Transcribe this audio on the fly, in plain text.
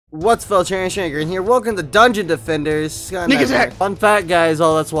What's fellow Shaker in here? Welcome to Dungeon Defenders. Scott and Fun fact, guys,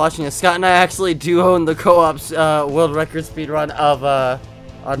 all that's watching is Scott and I actually do own the co-op's world record speedrun of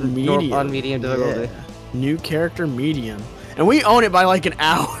on medium difficulty. Yeah. New character medium, and we own it by like an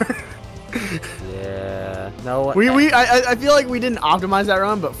hour. Yeah. No. I feel like we didn't optimize that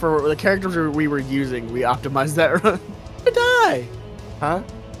run, but for the characters we were using, we optimized that run. When did I die? Huh?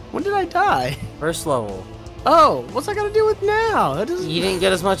 When did I die? First level. Oh, what's that got to do with now? That doesn't. You didn't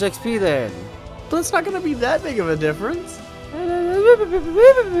get as much XP then. But it's not gonna be that big of a difference. I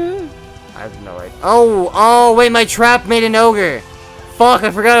have no idea. Oh, wait, my trap made an ogre. Fuck, I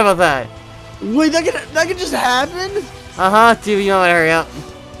forgot about that. Wait, that could just happen? Dude, you know what, hurry up.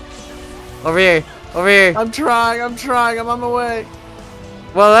 Over here. I'm trying, I'm on my way.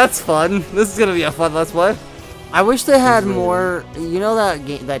 Well, that's fun. This is gonna be a fun let's play. I wish they had more, you know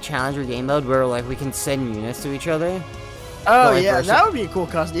that challenger game mode where like we can send units to each other? Oh yeah, that would be a cool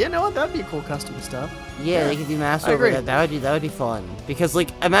custom. You know what? That'd be a cool custom stuff. Yeah, they could do master over that. That would be fun. Because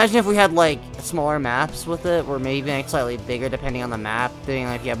like, imagine if we had like smaller maps with it, or maybe like slightly bigger depending on the map, depending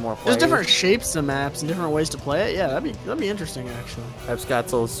on if you have more players. There's different shapes of maps and different ways to play it. Yeah, that'd be interesting actually. I've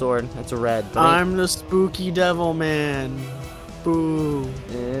Scott's little sword. That's a red. I'm the spooky devil man. Boo.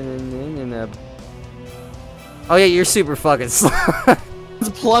 Oh yeah, you're super fucking slow. It's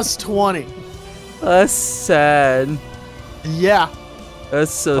plus 20. That's sad. Yeah.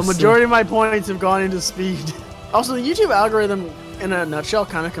 That's so sad. The majority of my points have gone into speed. Also, the YouTube algorithm, in a nutshell,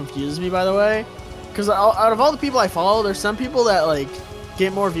 kind of confuses me, by the way. Because out of all the people I follow, there's some people that, like,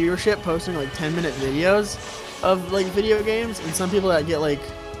 get more viewership posting, like, 10-minute videos of, like, video games. And some people that get, like,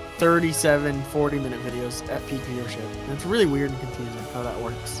 37, 40-minute videos at peak viewership. And it's really weird and confusing how that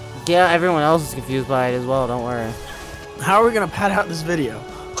works. Yeah, everyone else is confused by it as well, don't worry. How are we going to pad out this video?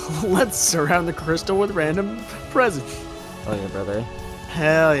 Let's surround the crystal with random presents. Oh yeah, brother.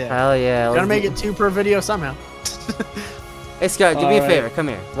 Hell yeah. Hell yeah. Gotta make it 2 per video somehow. Hey Scott, do me a favor. Come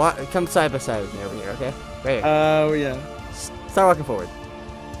here. Come side by side with me over here, okay? Right here. Oh yeah. Start walking forward.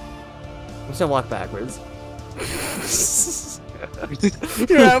 I'm just gonna walk backwards.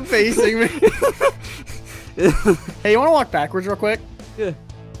 You're out facing me. Hey, you wanna walk backwards real quick? Yeah.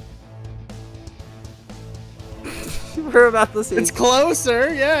 We're about to see. It's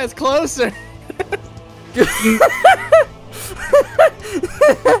closer. Yeah, it's closer. You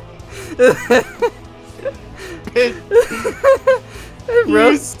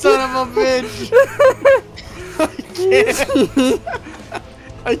son of a bitch!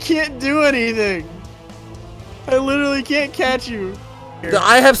 I can't do anything. I literally can't catch you.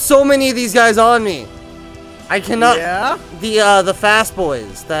 I have so many of these guys on me. I cannot. Yeah. The fast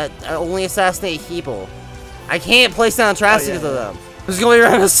boys that only assassinate people. I can't place down traps because of them. I'm just going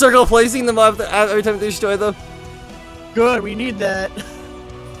around in a circle placing them up every time they destroy them. Good, we need that.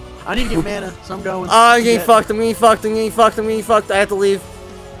 I need to get mana, so I'm going. Oh, I'm getting fucked. I'm getting fucked. I have to leave.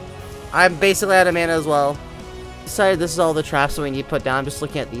 I'm basically out of mana as well. Decided this is all the traps that we need to put down. I'm just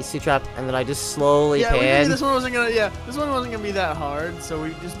looking at these 2 traps, and then I just slowly pan. This one wasn't gonna be that hard, so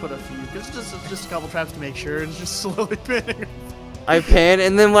we just put a few. Just a couple traps to make sure, and just slowly panning. I pan,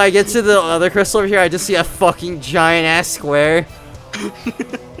 and then when I get to the other crystal over here, I just see a fucking giant ass square.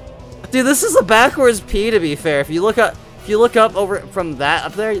 Dude, this is a backwards P, to be fair. If you look up over from that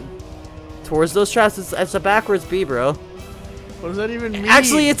up there towards those traps, it's a backwards B, bro. What does that even mean?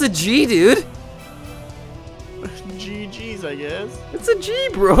 Actually, it's a G, dude. GG's, I guess. It's a G,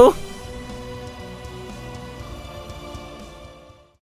 bro.